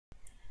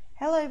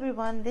Hello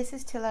everyone, this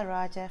is Tila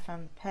Raja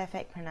from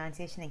Perfect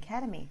Pronunciation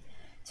Academy.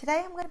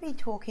 Today I'm going to be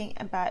talking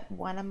about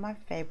one of my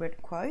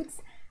favorite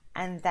quotes,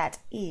 and that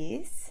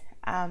is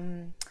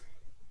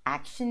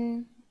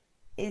action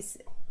is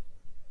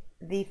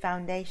the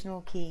foundational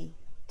key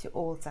to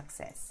all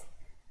success.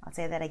 I'll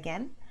say that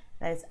again.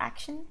 That is,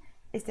 action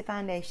is the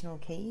foundational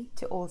key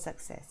to all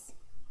success,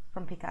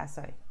 from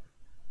Picasso.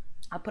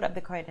 I'll put up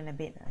the quote in a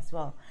bit as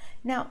well.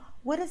 Now,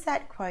 what does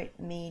that quote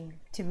mean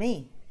to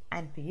me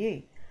and for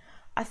you?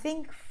 I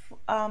think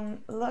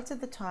lots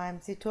of the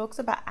times it talks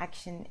about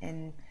action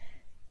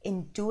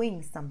in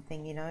doing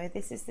something. You know,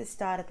 this is the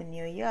start of the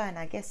new year, and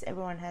I guess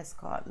everyone has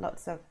got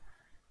lots of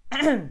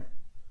I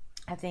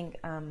think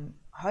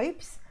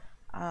hopes,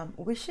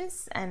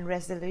 wishes and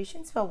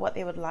resolutions for what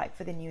they would like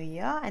for the new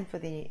year and for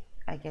the,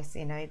 I guess,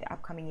 you know, the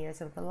upcoming years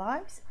of their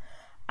lives.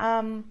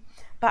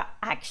 But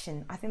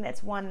action, I think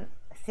that's one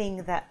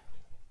thing that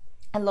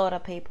a lot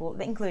of people,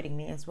 including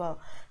me as well,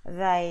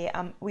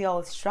 we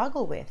all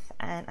struggle with.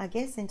 And I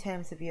guess in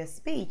terms of your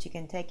speech, you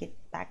can take it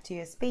back to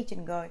your speech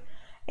and go,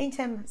 in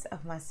terms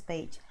of my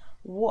speech,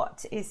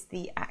 what is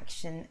the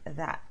action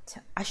that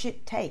I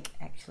should take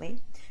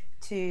actually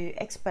to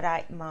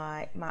expedite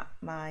my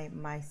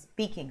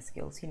speaking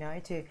skills? You know,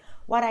 to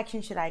what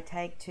action should I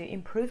take to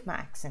improve my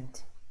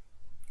accent?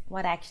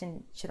 What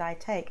action should I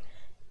take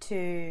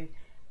to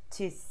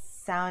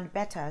sound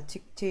better,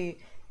 to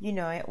you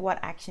know, what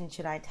action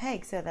should I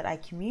take so that I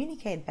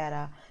communicate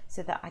better,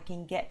 so that I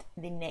can get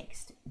the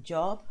next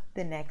job,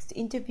 the next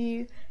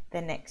interview, the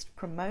next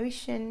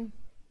promotion,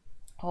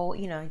 or,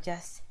 you know,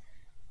 just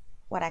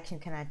what action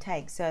can I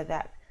take so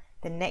that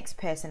the next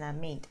person I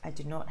meet, I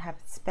do not have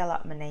to spell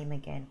out my name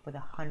again for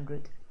the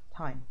 100th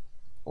time,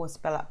 or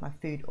spell out my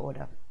food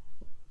order,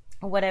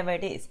 or whatever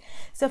it is.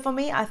 So for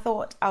me, I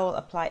thought I will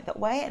apply it that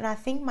way. And I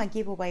think my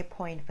giveaway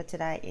point for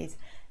today is,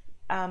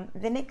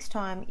 the next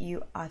time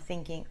you are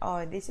thinking,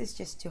 oh, this is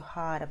just too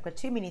hard, I've got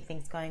too many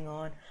things going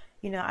on,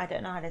 you know, I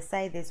don't know how to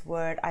say this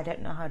word, I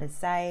don't know how to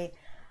say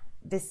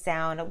this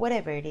sound, or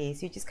whatever it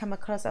is, you just come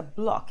across a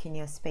block in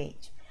your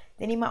speech,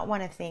 then you might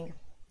want to think,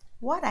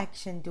 what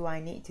action do I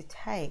need to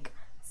take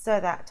so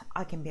that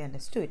I can be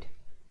understood?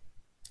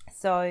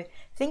 So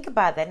think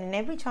about that, and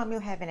every time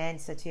you'll have an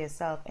answer to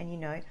yourself, and, you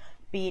know,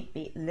 be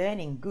it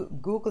learning,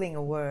 Googling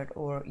a word,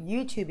 or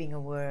YouTubing a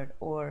word,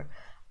 or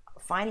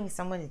finding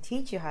someone to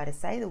teach you how to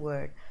say the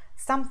word,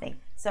 something.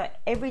 So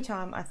every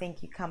time I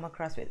think you come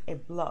across with a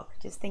block,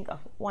 just think of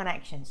one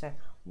action. So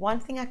one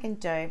thing I can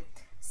do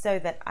so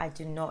that I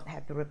do not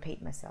have to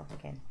repeat myself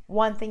again.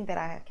 One thing that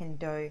I can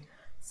do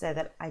so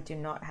that I do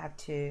not have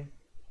to,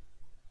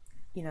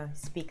 you know,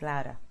 speak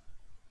louder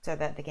so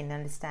that they can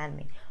understand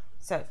me.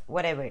 So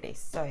whatever it is.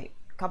 So a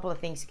couple of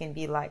things can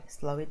be like,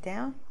 slow it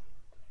down,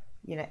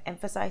 you know,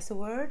 emphasize the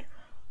word,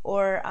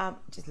 or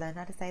just learn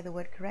how to say the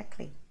word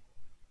correctly.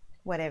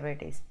 Whatever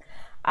it is.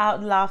 I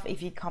would love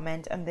if you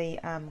comment on the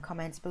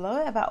comments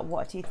below about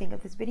what you think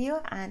of this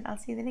video, and I'll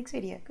see you in the next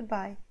video.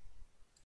 Goodbye.